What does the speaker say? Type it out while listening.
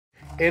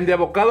And the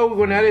avocado, we're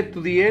gonna add it to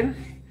the end.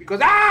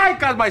 Because I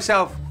cut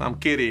myself. I'm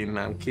kidding.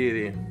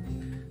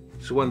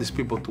 Just want these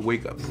people to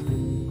wake up.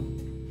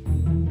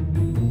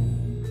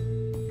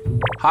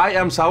 Hi,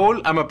 I'm Saul.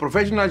 I'm a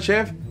professional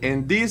chef,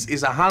 and this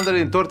is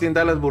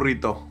 $113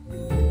 burrito.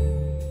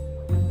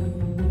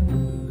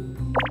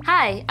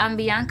 Hi, I'm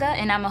Bianca,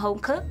 and I'm a home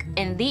cook,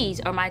 and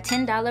these are my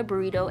 $10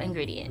 burrito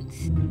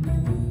ingredients.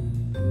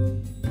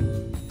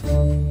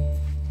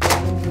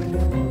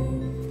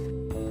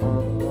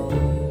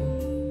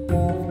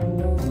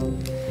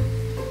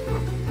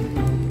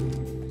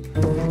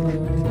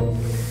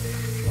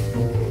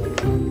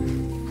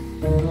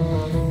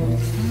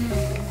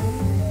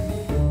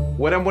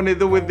 What I'm gonna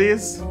do with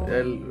this,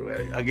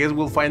 I guess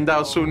we'll find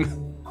out soon.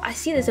 I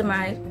see this in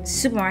my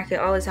supermarket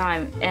all the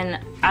time, and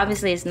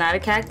obviously it's not a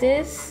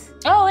cactus.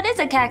 Oh, it is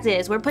a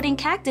cactus. We're putting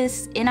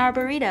cactus in our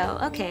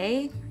burrito.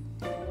 Okay,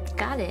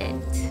 got it.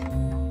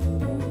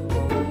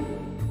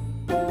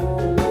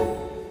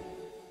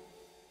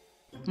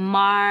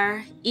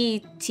 Mar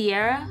y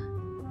Tierra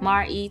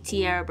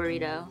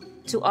burrito.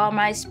 To all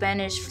my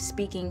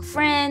Spanish-speaking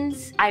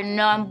friends, I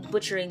know I'm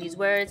butchering these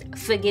words.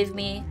 Forgive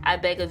me, I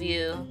beg of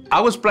you. I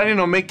was planning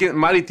on making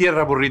Mar y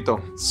Tierra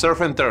burrito, surf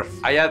and turf.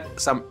 I had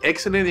some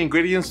excellent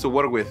ingredients to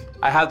work with.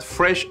 I had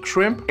fresh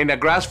shrimp and a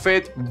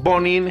grass-fed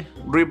bone-in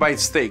ribeye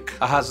steak.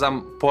 I had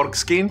some pork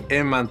skin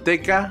and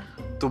manteca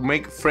to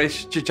make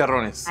fresh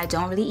chicharrones. I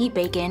don't really eat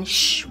bacon.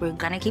 Shh, we're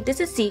gonna keep this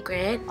a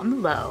secret on the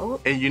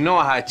low. And you know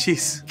I had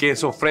cheese,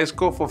 queso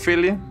fresco for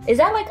filling. Is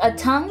that like a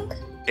tongue?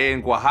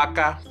 And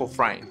Oaxaca for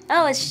frying.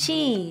 Oh, it's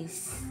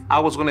cheese. I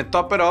was gonna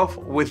top it off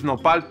with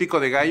nopal pico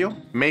de gallo,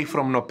 made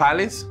from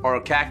nopales or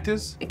a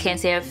cactus. I can't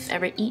say I've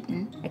ever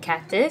eaten a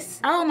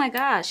cactus. Oh my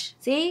gosh,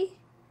 see?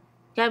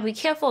 You gotta be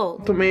careful.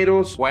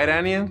 Tomatoes, white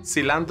onion,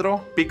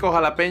 cilantro, pico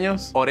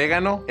jalapenos,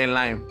 oregano, and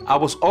lime. I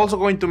was also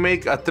going to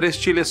make a tres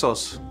chile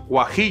sauce,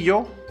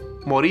 guajillo,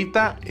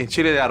 morita, and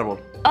chile de árbol.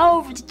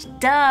 Oh,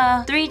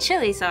 duh. 3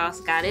 chili sauce,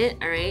 got it,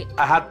 all right.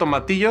 I had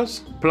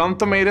tomatillos, plum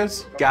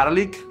tomatoes,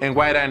 garlic, and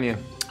white onion.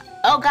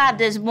 Oh God,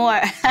 there's more.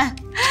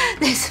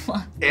 There's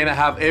more. And I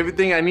have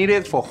everything I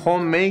needed for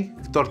homemade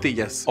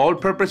tortillas.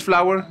 All-purpose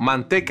flour,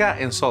 manteca,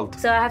 and salt.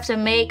 So I have to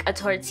make a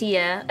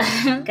tortilla.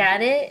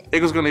 Got it?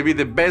 It was gonna be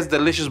the best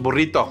delicious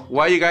burrito.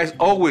 Why you guys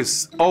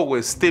always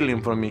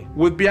stealing from me?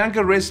 With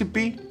Bianca's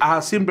recipe, I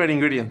have simpler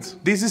ingredients.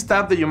 This is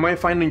stuff that you might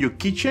find in your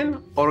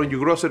kitchen or in your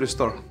grocery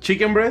store.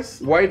 Chicken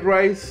breast, white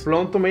rice,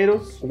 plum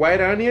tomatoes,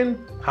 white onion,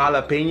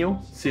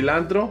 jalapeno,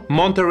 cilantro,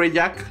 Monterey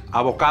Jack,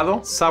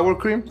 avocado, sour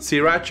cream,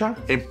 sriracha,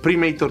 and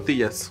pre-made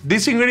tortillas.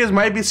 These ingredients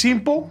might be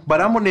simple, but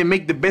I'm gonna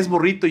make the best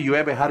burrito you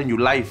ever had in your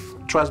life.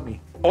 Trust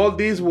me. All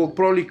these will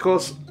probably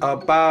cost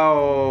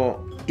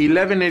about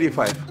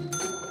 $11.85.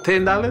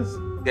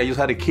 $10? I just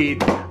had a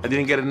kid. I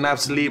didn't get enough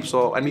sleep,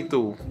 so I need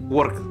to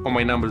work on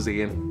my numbers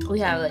again. We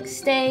have like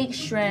steak,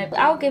 shrimp.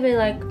 I'll give it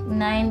like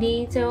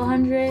 90 to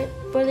 100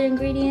 for the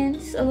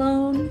ingredients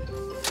alone.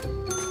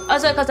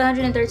 Also, it costs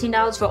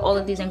 $113 for all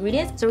of these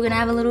ingredients. So we're gonna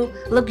have a little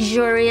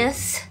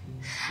luxurious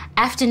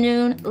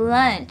afternoon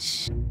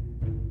lunch.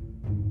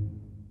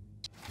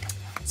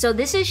 So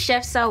this is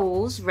Chef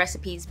Saul's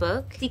recipes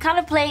book. He kind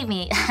of played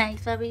me, you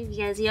feel me?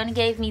 Because he only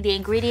gave me the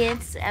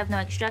ingredients. I have no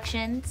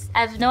instructions.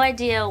 I have no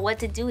idea what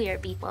to do here,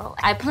 people.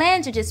 I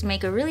plan to just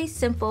make a really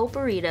simple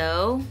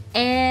burrito.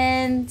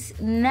 And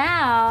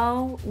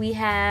now we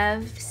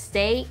have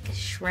steak,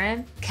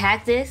 shrimp,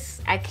 cactus.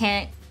 I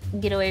can't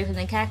get away from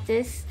the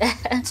cactus.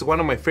 It's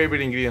one of my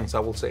favorite ingredients, I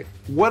will say.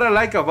 What I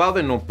like about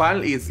the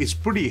nopal is it's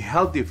pretty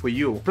healthy for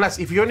you. Plus,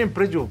 if you want to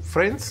impress your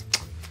friends,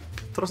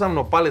 throw some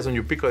nopales on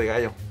your pico de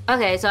gallo.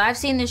 Okay, so I've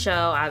seen the show,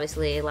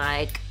 obviously,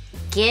 like,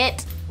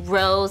 get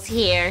Rose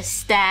here,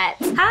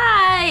 stats.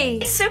 Hi!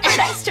 Super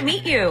nice to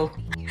meet you.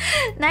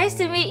 Nice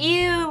to meet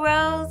you,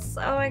 Rose.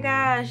 Oh my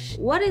gosh.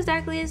 What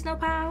exactly is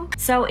nopal?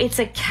 So it's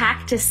a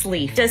cactus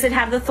leaf. Does it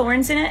have the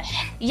thorns in it?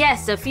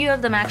 Yes, a few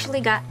of them actually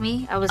got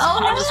me. I was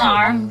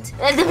harmed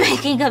at the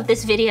making of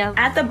this video.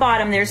 At the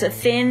bottom, there's a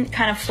thin,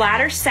 kind of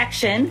flatter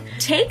section.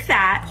 Take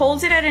that,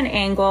 hold it at an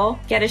angle,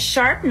 get a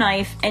sharp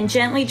knife, and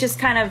gently just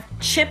kind of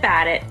chip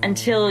at it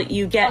until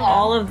you get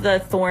all of the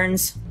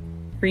thorns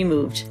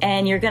removed.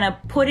 And you're gonna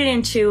put it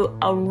into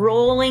a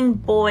rolling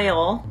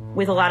boil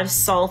with a lot of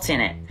salt in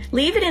it.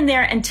 Leave it in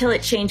there until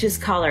it changes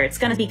color. It's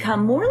gonna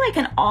become more like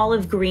an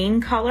olive green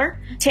color.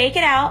 Take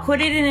it out, put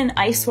it in an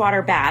ice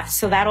water bath,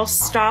 so that'll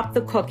stop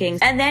the cooking.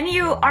 And then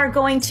you are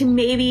going to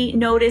maybe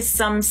notice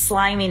some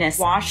sliminess.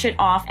 Wash it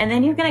off, and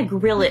then you're gonna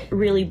grill it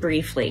really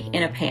briefly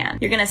in a pan.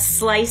 You're gonna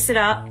slice it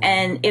up,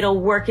 and it'll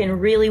work in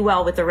really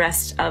well with the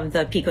rest of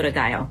the pico de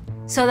gallo.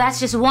 So that's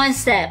just one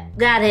step.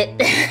 Got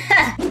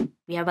it.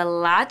 We have a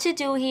lot to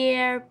do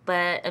here,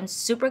 but I'm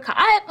super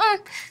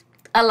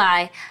a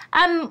lie.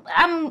 I'm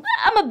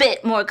a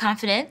bit more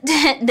confident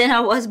than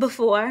I was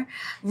before.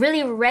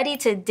 Really ready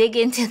to dig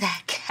into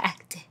that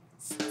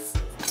cactus.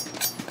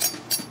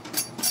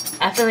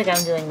 I feel like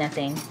I'm doing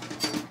nothing.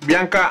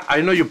 Bianca, I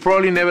know you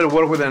probably never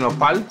worked with a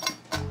nopal.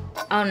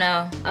 Oh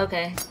no,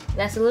 okay.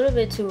 That's a little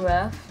bit too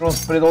rough. Don't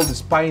spread all the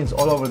spines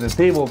all over the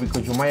table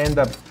because you might end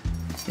up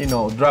you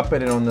know, drop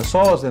it on the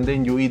sauce, and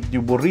then you eat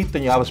your burrito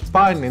and you have a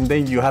spine, and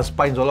then you have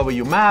spines all over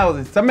your mouth.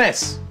 It's a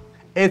mess.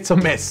 It's a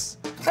mess.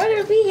 We're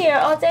gonna be here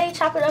all day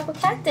chopping up a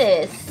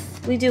cactus.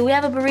 We do. We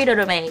have a burrito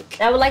to make.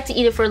 I would like to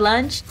eat it for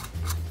lunch.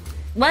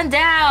 One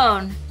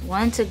down,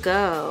 one to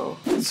go.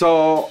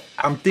 So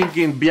I'm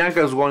thinking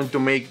Bianca is going to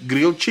make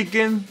grilled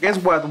chicken. Guess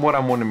what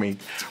I'm gonna make?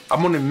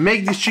 I'm gonna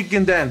make this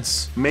chicken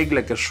dance. Make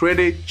like a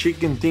shredded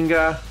chicken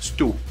tinga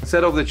stew.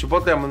 Instead of the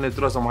chipotle, I'm gonna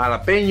throw some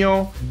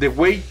jalapeno. The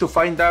way to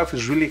find out if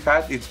it's really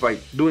hot is by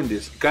doing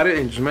this. Got it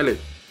and smell it.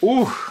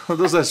 Ooh,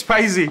 those are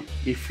spicy.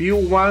 If you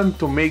want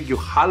to make your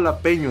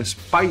jalapeno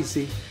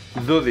spicy,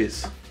 do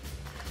this.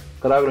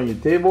 Grab it on your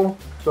table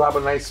to have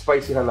a nice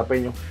spicy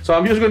jalapeno. So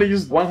I'm just gonna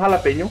use one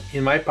jalapeno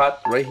in my pot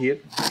right here.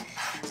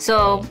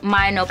 So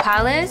my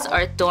nopales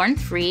are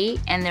thorn-free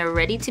and they're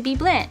ready to be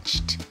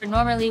blanched.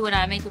 Normally when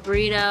I make a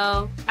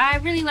burrito, I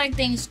really like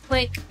things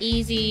quick,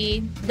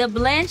 easy. The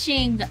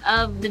blanching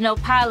of the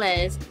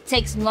nopales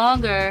takes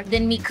longer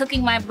than me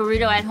cooking my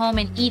burrito at home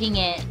and eating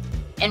it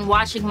and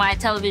watching my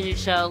television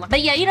show.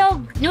 But yeah, you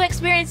know, new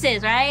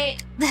experiences, right?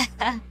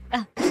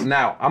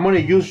 Now, I'm gonna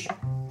use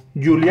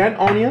julienne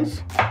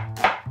onions.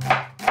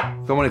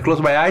 I'm gonna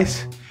close my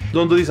eyes.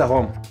 Don't do this at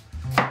home.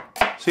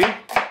 See?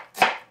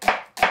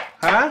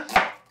 Huh?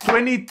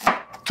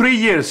 23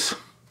 years.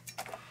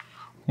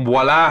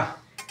 Voila.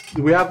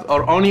 We have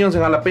our onions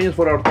and jalapenos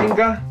for our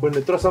tinga. We're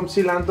gonna throw some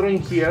cilantro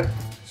in here.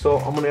 So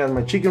I'm gonna add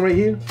my chicken right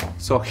here.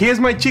 So here's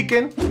my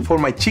chicken for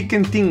my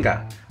chicken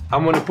tinga.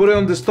 I'm gonna put it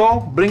on the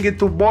stove, bring it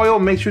to boil,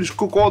 make sure it's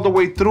cooked all the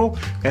way through,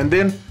 and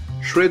then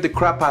shred the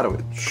crap out of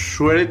it.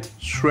 Shred it,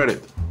 shred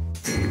it.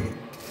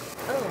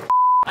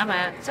 I'm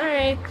out.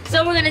 Sorry.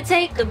 So we're gonna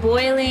take the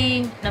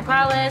boiling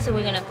nopales and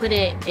we're gonna put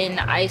it in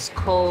the ice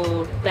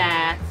cold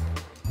bath.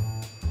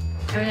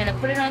 And we're gonna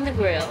put it on the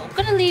grill. I'm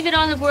gonna leave it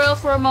on the grill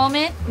for a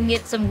moment and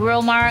get some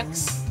grill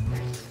marks.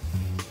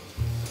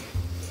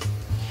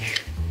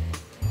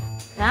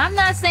 Now I'm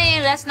not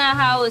saying that's not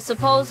how it's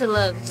supposed to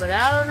look, but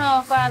I don't know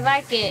if I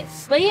like it.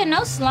 But yeah,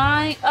 no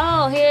slime.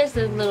 Oh, here's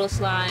the little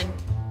slime.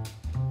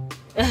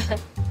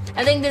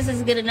 I think this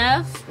is good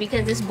enough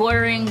because it's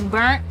bordering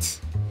burnt.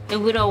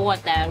 And we don't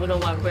want that. We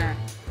don't want burnt.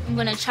 I'm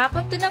gonna chop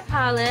up the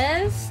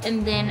nopales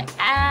and then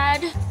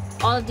add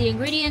all of the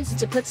ingredients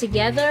to put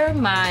together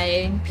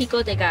my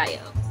pico de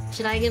gallo.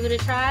 Should I give it a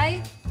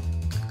try?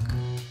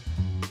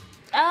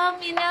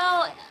 You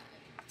know,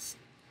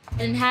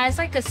 it has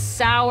like a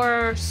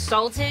sour,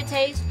 salted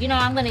taste. You know,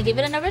 I'm gonna give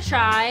it another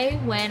try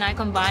when I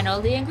combine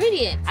all the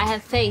ingredients. I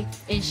have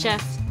faith in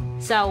Chef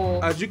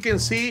Saul. As you can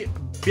see,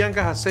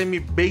 Bianca has sent me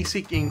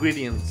basic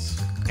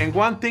ingredients. And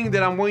one thing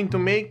that I'm going to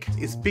make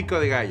is pico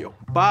de gallo,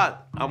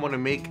 but I'm gonna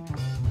make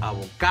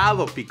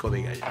avocado pico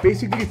de gallo.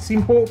 Basically, it's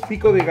simple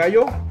pico de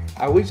gallo.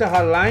 I wish I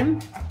had lime.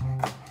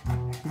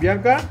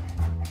 Bianca,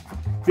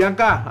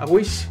 I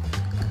wish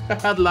I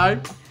had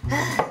lime.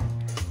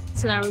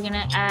 So now we're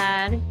gonna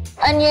add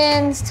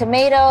onions,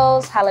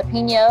 tomatoes,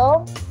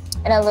 jalapeno,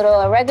 and a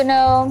little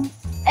oregano,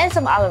 and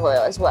some olive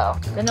oil as well.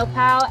 The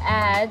nopal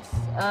adds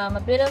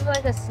a bit of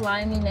like a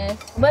sliminess,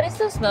 but it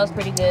still smells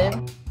pretty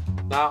good.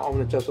 Now I'm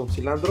gonna chop some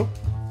cilantro.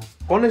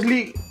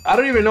 Honestly, I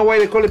don't even know why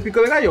they call it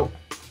pico de gallo.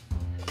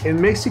 In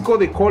Mexico,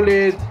 they call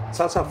it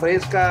salsa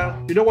fresca.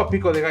 You know what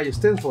pico de gallo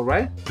stands for,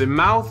 right? The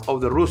mouth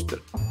of the rooster.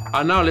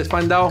 And now let's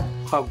find out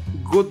how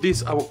good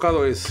this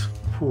avocado is.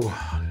 Oh,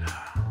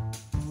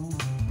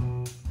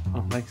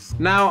 nice.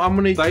 Now I'm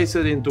gonna dice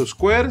it into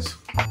squares.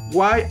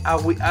 Why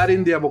are we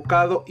adding the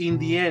avocado in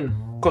the end?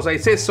 Because I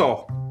say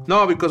so.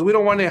 No, because we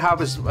don't want to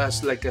have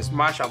like a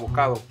smashed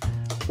avocado.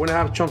 We want to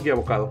have chunky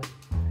avocado.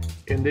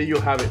 And there you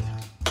have it.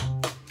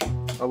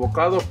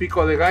 Avocado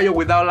pico de gallo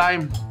without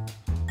lime.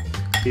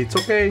 It's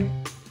okay.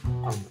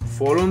 I'm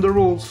following the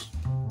rules.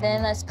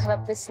 Then let's cut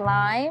up this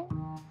lime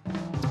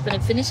for the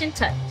finishing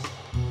touch.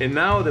 And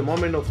now the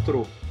moment of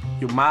truth.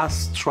 You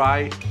must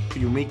try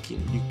your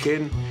making. You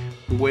can't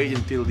wait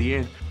until the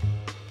end.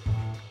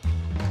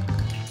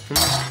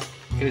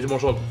 It needs more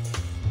salt.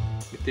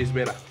 It tastes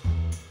better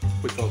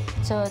with salt.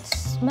 So it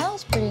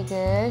smells pretty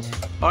good.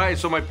 All right,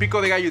 so my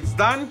pico de gallo is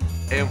done.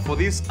 And for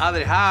this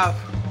other half,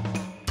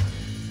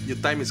 your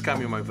time is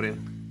coming, my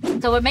friend.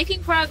 So we're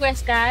making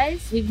progress,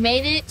 guys. We've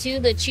made it to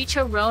the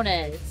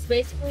chicharrones. It's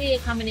basically a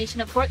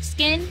combination of pork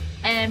skin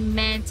and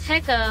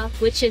manteca,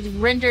 which is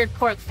rendered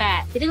pork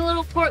fat. Getting a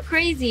little pork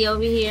crazy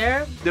over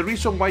here. The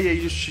reason why I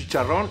use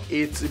chicharron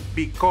is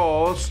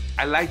because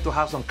I like to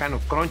have some kind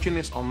of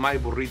crunchiness on my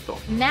burrito.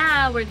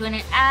 Now we're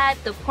gonna add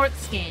the pork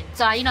skin.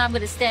 So, you know, I'm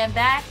gonna stand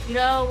back. You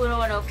know, we don't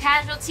want no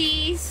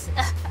casualties.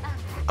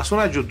 As soon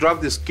as you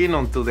drop the skin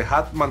onto the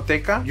hot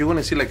manteca, you're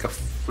gonna see like a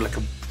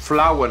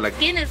flour. Like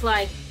skin is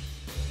like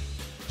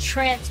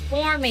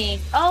transforming.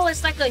 Oh,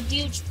 it's like a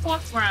huge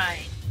pork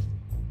rind.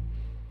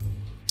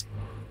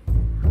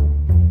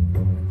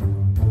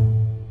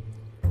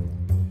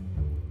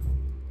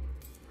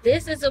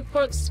 This is a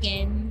pork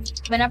skin,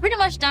 but I'm pretty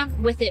much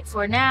done with it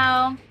for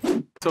now.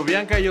 So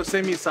Bianca just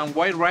sent me some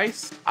white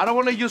rice. I don't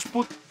want to just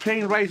put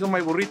plain rice on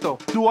my burrito.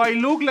 Do I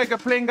look like a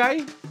plain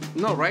guy?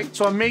 No, right?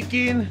 So I'm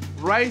making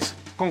rice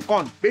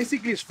Con.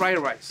 Basically, it's fried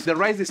rice. The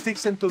rice that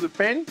sticks into the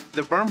pan,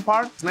 the burnt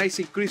part, is nice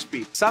and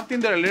crispy. Something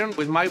that I learned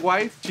with my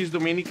wife, she's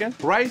Dominican.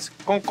 Rice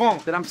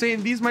con. That I'm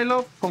saying this, my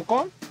love,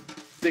 con.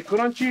 The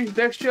crunchy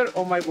texture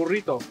of my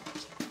burrito.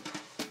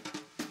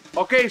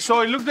 Okay,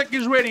 so it looks like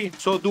it's ready.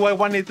 So do I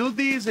want to do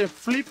this and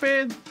flip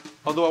it?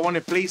 Or do I want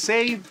to play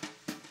safe?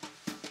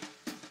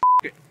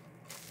 Okay.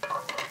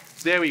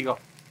 There we go.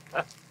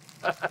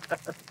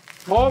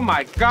 Oh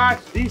my gosh,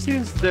 this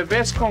is the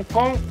best con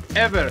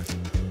ever.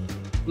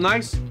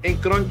 Nice and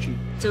crunchy.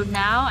 So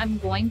now I'm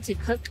going to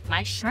cook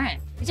my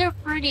shrimp. These are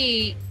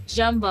pretty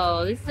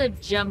jumbo. This is a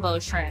jumbo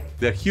shrimp.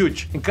 They're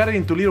huge and cut it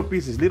into little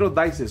pieces, little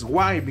dices.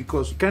 Why?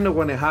 Because you kind of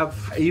want to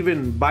have an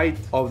even bite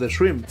of the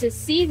shrimp. To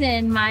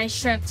season my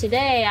shrimp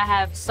today, I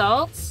have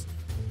salt,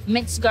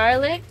 minced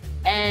garlic,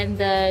 and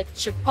the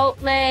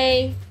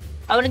chipotle.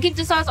 I want to keep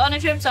the sauce on the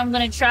shrimp, so I'm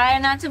going to try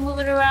not to move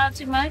it around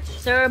too much.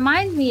 So it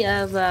reminds me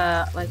of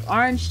like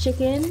orange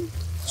chicken.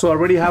 So I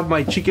already have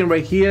my chicken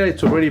right here.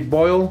 It's already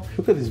boiled.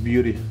 Look at this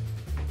beauty.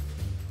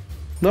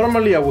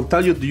 Normally, I will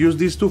tell you to use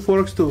these 2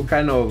 forks to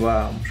kind of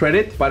shred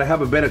it, but I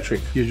have a better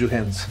trick. Use your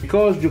hands.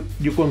 Because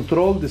you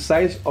control the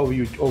size of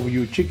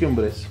your chicken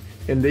breast.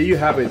 And there you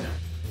have it.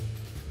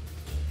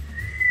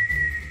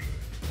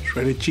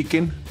 Shredded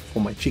chicken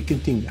for my chicken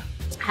tinga.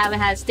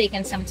 Haven't had steak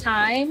in some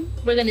time.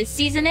 We're gonna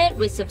season it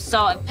with some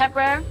salt and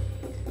pepper.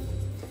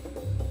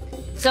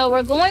 So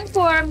we're going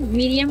for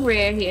medium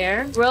rare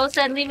here. Rose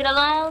said leave it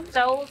alone.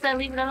 Saul said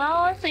leave it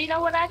alone. So you know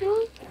what I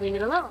do? Leave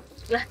it alone.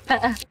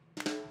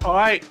 All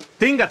right,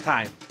 tinga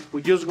time.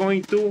 We're just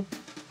going to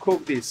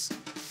cook this.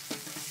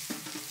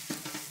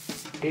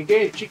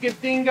 Again, chicken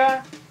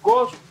tinga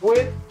goes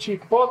with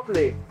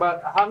chipotle,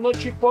 but I have no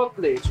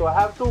chipotle, so I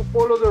have to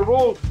follow the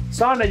rules.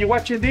 Son, are you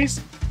watching this?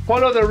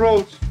 Follow the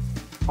rules.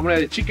 I'm gonna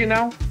add the chicken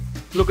now.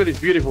 Look at this,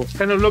 beautiful.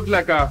 Kind of look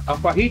like a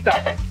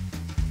fajita.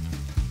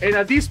 And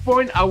at this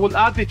point, I will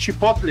add the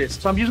chipotles.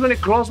 So I'm just gonna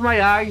close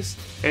my eyes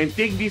and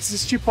think this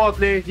is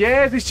chipotle.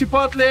 Yes, it's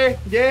chipotle.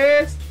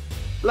 Yes,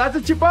 lots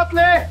of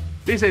chipotle.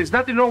 Listen, there's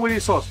nothing wrong with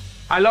this sauce.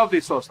 I love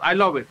this sauce. I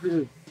love it.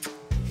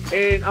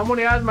 And I'm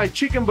gonna add my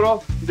chicken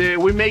broth that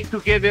we make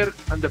together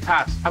in the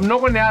past. I'm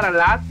not gonna add a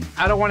lot.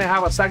 I don't wanna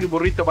have a soggy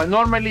burrito, but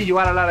normally you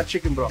add a lot of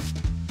chicken broth.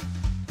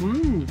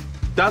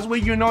 That's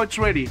when you know it's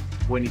ready.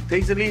 When it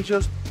tastes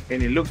delicious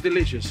and it looks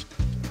delicious.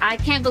 I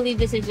can't believe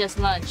this is just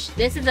lunch.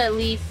 This is at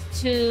least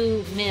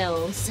 2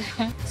 meals.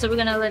 So we're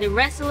gonna let it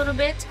rest a little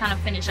bit to kind of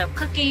finish up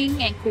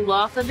cooking and cool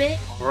off a bit.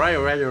 All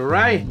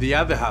right. The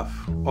other half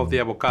of the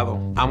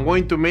avocado. I'm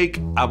going to make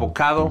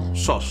avocado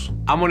sauce.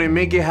 I'm gonna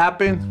make it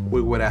happen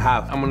with what I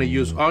have. I'm gonna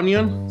use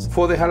onion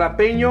for the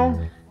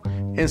jalapeno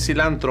and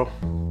cilantro.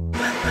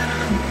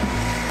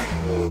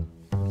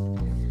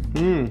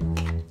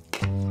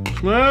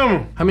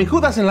 I mean,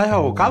 who doesn't like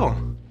avocado?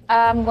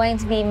 I'm going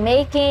to be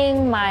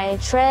making my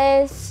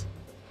tres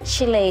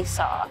chile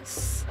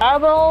sauce.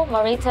 Arbol,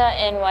 morita,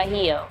 and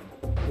guajillo.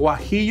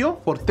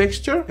 Guajillo for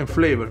texture and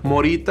flavor.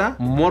 Morita,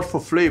 more for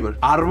flavor.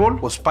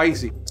 Arbol was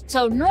spicy.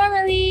 So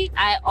normally,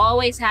 I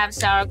always have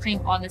sour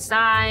cream on the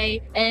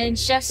side. And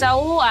Chef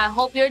Saul, I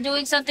hope you're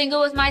doing something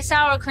good with my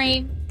sour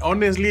cream.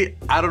 Honestly,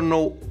 I don't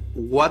know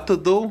what to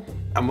do.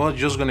 I'm not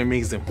just gonna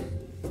mix them.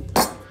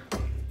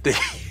 There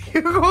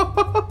you go.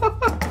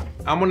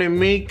 I'm gonna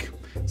make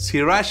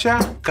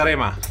sriracha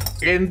crema.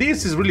 And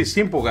this is really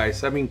simple,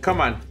 guys. I mean, come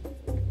on.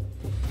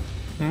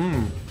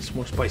 It's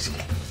more spicy.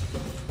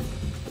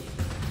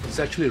 It's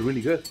actually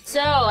really good.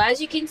 So,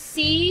 as you can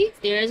see,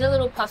 there is a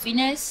little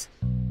puffiness.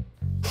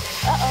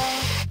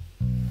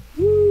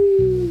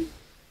 Woo.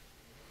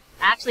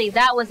 Actually,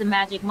 that was a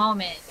magic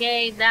moment,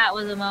 okay? That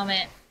was a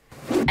moment.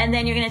 And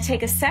then you're going to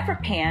take a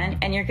separate pan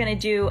and you're going to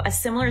do a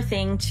similar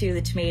thing to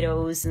the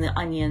tomatoes and the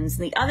onions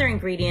and the other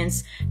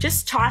ingredients.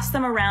 Just toss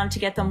them around to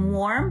get them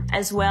warm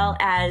as well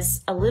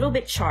as a little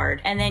bit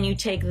charred. And then you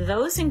take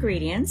those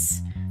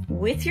ingredients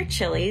with your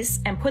chilies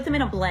and put them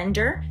in a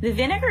blender. The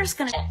vinegar is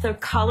going to get the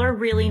color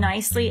really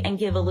nicely and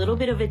give a little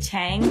bit of a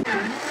tang.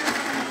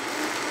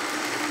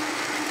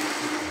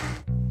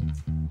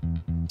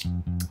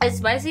 It's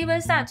spicy, but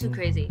it's not too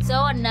crazy.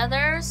 So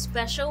another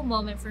special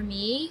moment for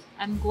me,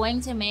 I'm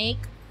going to make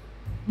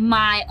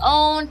my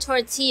own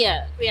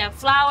tortilla. We have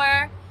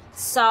flour,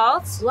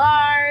 salt,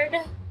 lard.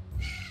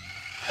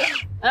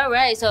 All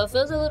right, so it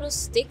feels a little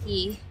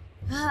sticky.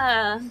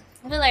 I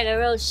feel like a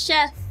real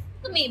chef.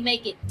 Let me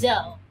make it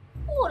dough.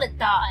 Who would have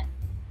thought?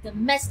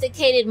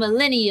 Domesticated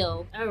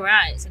millennial. All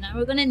right, so now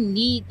we're gonna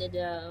knead the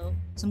dough.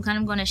 So I'm kind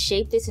of gonna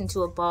shape this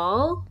into a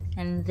ball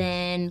and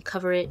then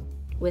cover it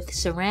with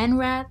saran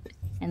wrap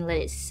and let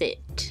it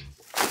sit.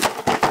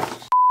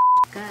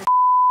 God.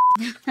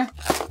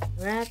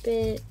 Wrap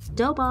it.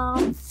 Dough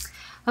ball.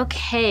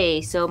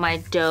 Okay, so my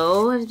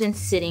dough has been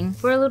sitting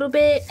for a little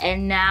bit,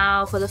 and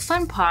now for the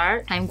fun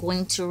part, I'm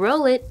going to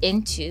roll it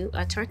into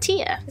a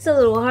tortilla. It's a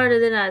little harder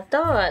than I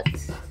thought.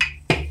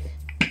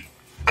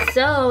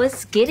 So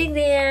it's getting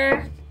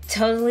there.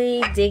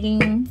 Totally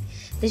digging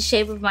the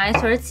shape of my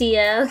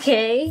tortilla,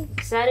 okay?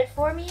 Excited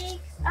for me?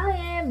 I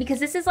am, because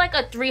this is like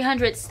a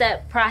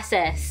 300-step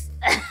process.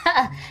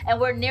 And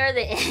we're near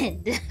the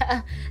end.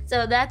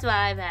 So that's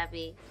why I'm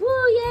happy. Woo,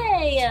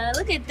 yay!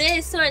 Look at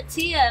this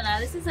tortilla. Now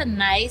this is a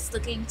nice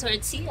looking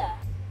tortilla.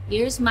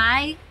 Here's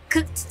my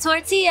cooked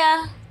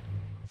tortilla.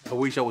 I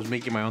wish I was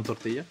making my own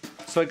tortilla.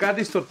 So I got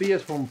these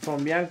tortillas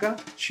from Bianca.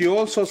 She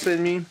also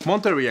sent me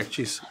Monterey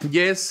cheese.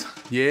 Yes,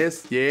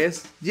 yes,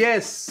 yes,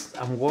 yes.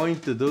 I'm going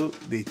to do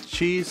the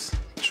cheese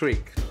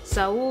trick.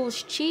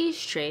 Saul's cheese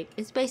trick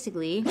is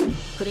basically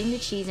putting the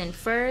cheese in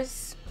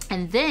first,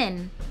 and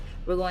then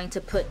we're going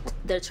to put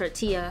the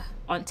tortilla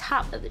on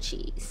top of the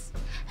cheese,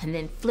 and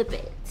then flip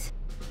it.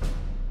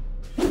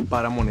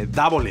 But I'm gonna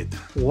double it.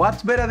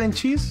 What's better than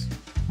cheese?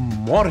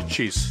 More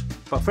cheese.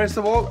 But first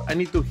of all, I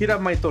need to heat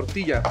up my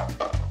tortilla.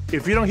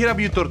 If you don't heat up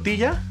your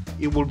tortilla,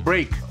 it will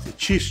break. The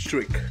cheese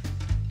trick.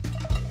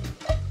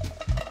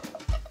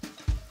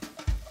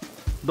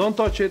 Don't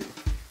touch it.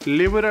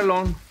 Leave it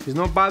alone. It's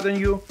not bothering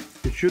you.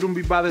 It shouldn't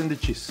be bothering the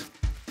cheese.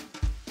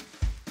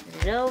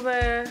 Put it over,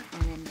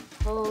 and then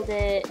hold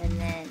it, and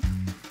then...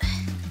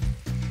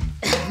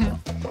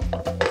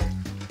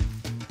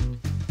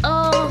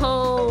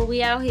 Oh,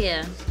 we out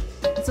here.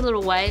 It's a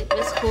little white,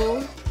 it's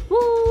cool.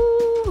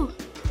 Woo!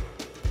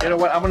 You know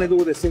what? I'm gonna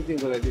do the same thing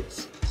that I did.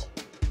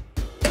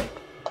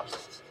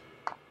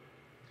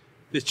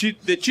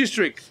 The cheese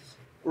trick.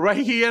 Right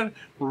here,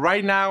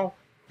 right now.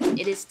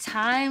 It is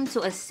time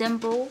to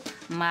assemble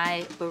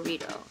my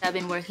burrito. I've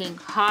been working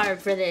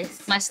hard for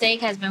this. My steak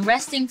has been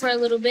resting for a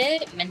little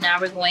bit, and now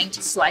we're going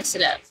to slice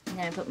it up. I'm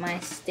gonna put my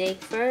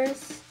steak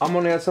first. I'm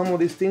gonna add some of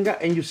this tinga,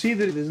 and you see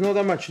that there's not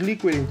that much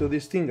liquid into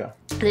this tinga.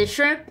 The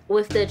shrimp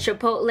with the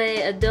chipotle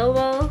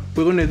adobo.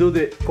 We're gonna do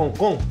the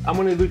concon. I'm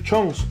gonna do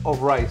chunks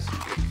of rice.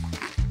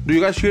 Do you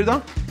guys hear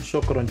that?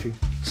 So crunchy.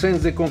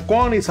 Since the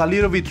concon is a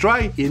little bit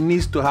dry, it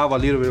needs to have a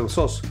little bit of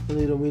sauce. A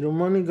little bit of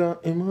monica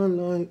in my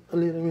life, a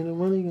little bit of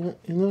monica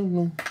in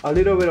my life. A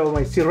little bit of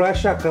my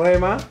sriracha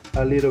crema,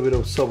 a little bit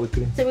of sour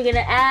cream. So we're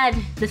gonna add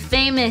the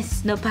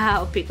famous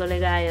nopal pico de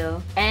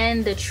gallo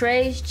and the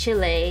tres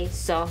chile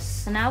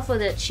sauce. Now for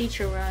the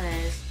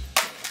chicharrones.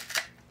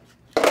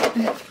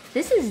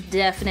 This is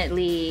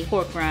definitely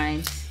pork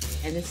rinds,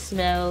 and it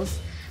smells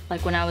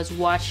like when I was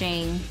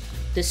watching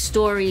the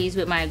stories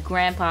with my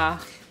grandpa,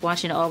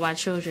 watching all my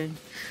children.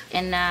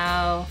 And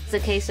now it's a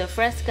queso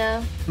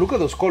fresco. Look at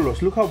those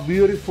colors. Look how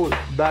beautiful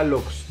that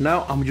looks.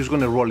 Now I'm just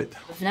gonna roll it.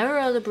 I've never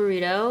rolled a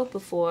burrito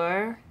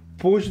before.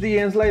 Push the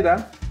ends like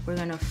that. We're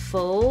gonna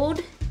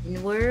fold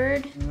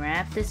inward and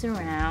wrap this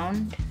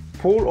around.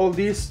 Pull all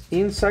this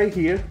inside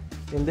here,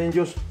 and then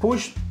just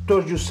push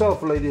towards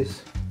yourself like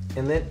this.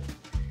 And then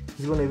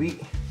it's gonna be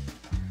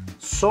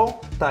so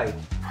tight.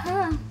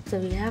 So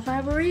we have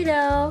our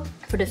burrito.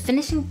 For the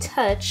finishing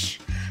touch,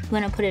 I'm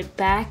gonna put it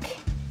back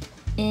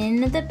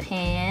in the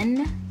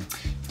pan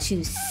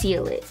to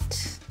seal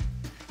it.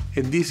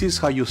 And this is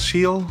how you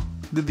seal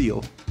the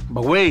deal.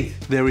 But wait,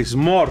 there is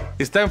more.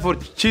 It's time for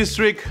cheese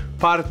trick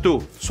part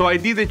 2. So I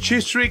did the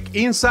cheese trick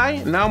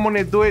inside, now I'm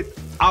gonna do it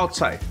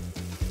outside.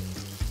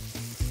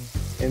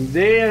 And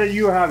there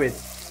you have it.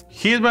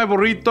 Here's my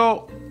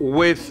burrito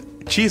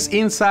with cheese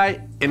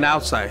inside and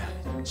outside.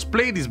 Let's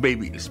play this,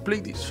 baby, let's play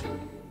this.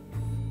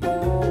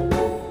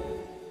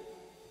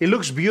 It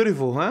looks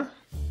beautiful, huh?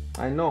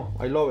 I know,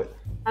 I love it.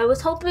 I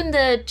was hoping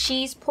the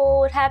cheese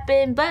pull would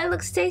happen, but it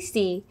looks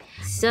tasty.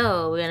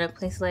 So we're gonna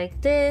place like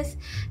this,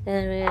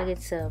 and we're gonna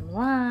get some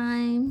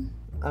lime.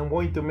 I'm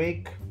going to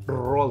make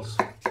rolls.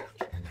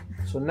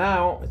 So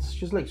now it's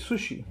just like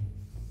sushi.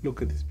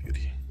 Look at this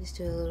beauty. Let's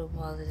do a little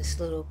more of this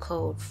little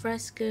cold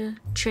fresca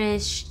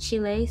tres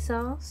chile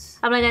sauce.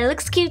 I'm like, it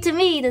looks cute to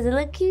me. Does it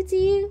look cute to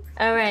you?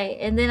 All right,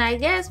 and then I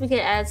guess we could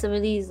add some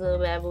of these little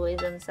bad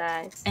boys on the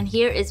side. And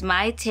here is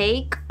my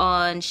take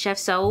on Chef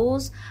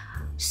Saul's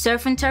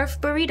surf and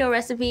turf burrito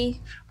recipe.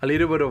 A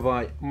little bit of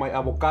my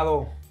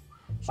avocado,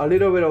 a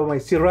little bit of my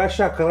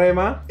sriracha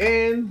crema,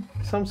 and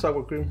some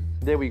sour cream.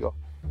 There we go.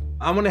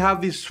 I'm gonna have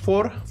this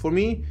for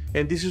me,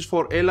 and this is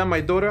for Ella,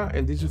 my daughter,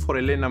 and this is for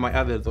Elena, my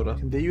other daughter.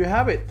 And there you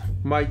have it,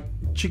 my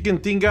chicken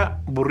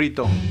tinga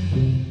burrito.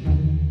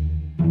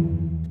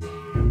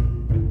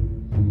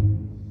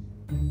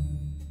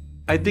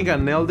 I think I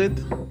nailed it,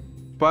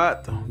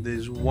 but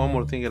there's one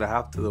more thing that I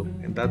have to do,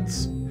 and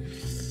that's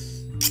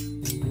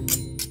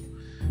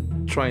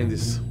trying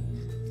this.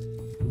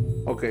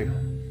 Okay,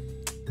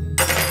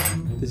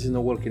 this is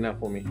not working out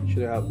for me.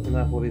 Should I have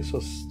enough of this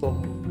sauce?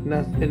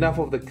 Enough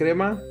of the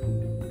crema.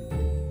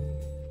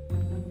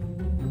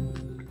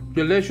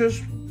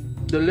 Delicious,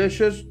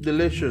 delicious,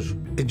 delicious.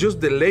 It's just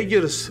the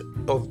layers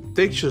of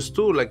textures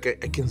too. Like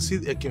I can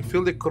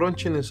feel the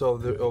crunchiness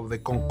of the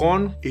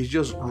concon. It's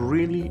just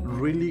really,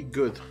 really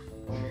good.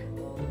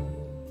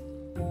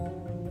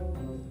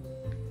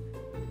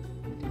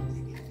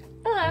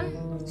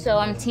 So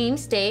I'm team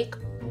steak,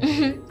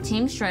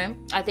 team shrimp.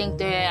 I think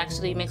they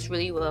actually mix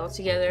really well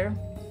together.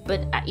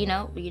 But you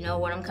know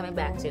what I'm coming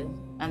back to.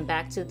 I'm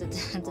back to the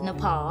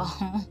Nepal.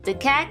 The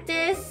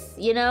cactus,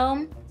 you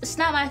know, it's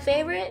not my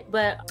favorite,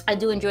 but I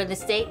do enjoy the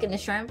steak and the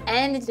shrimp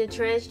and the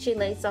tres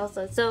chile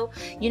salsa. So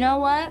you know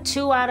what?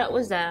 2 out of,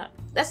 what's that?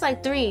 That's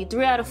like 3.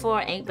 3 out of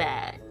 4 ain't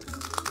bad.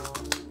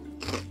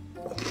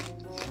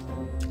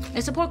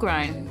 It's a pork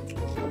rind.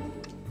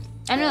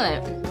 I knew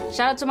it.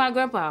 Shout out to my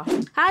grandpa.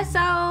 Hi,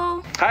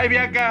 Saul. Hi,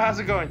 Bianca. How's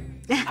it going?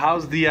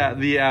 How's the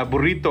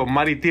burrito,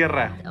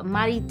 Maritierra?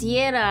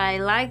 Maritierra, I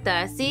like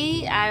that.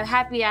 See, I'm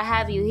happy I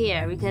have you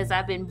here because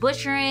I've been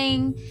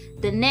butchering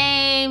the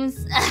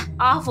names.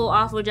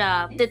 Awful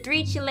job. The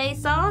 3 chile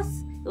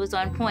sauce, it was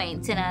on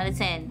point, 10 out of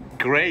 10.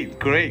 Great.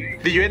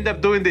 Did you end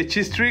up doing the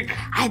cheese trick?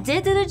 I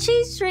did do the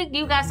cheese trick.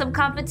 You got some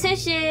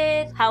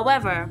competition.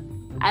 However,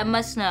 I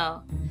must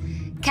know,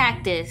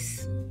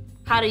 cactus.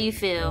 How do you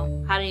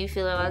feel? How do you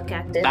feel about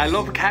cactus? I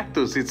love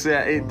cactus.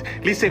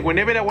 Listen,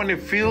 whenever I want to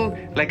feel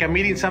like I'm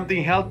eating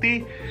something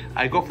healthy,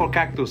 I go for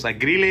cactus. I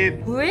grill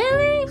it.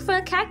 Really?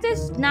 For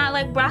cactus? Not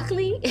like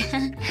broccoli? You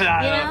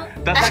know?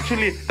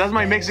 That's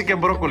my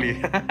Mexican broccoli.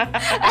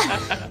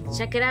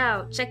 Check it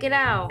out.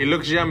 It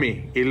looks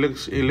yummy. It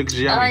looks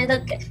yummy.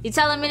 Look, you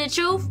telling me the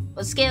truth?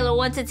 On a scale of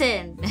 1 to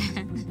 10.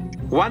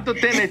 1 to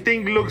 10, I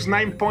think looks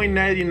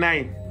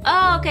 9.99.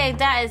 Oh, okay,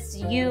 that is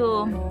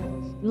you.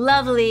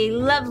 Lovely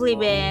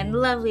man.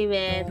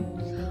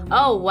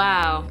 Oh,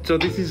 wow. So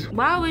this is...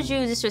 Why would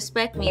you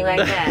disrespect me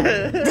like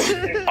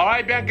that? All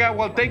right, Bianca.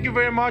 Well, thank you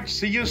very much.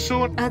 See you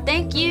soon.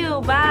 Thank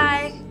you.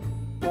 Bye.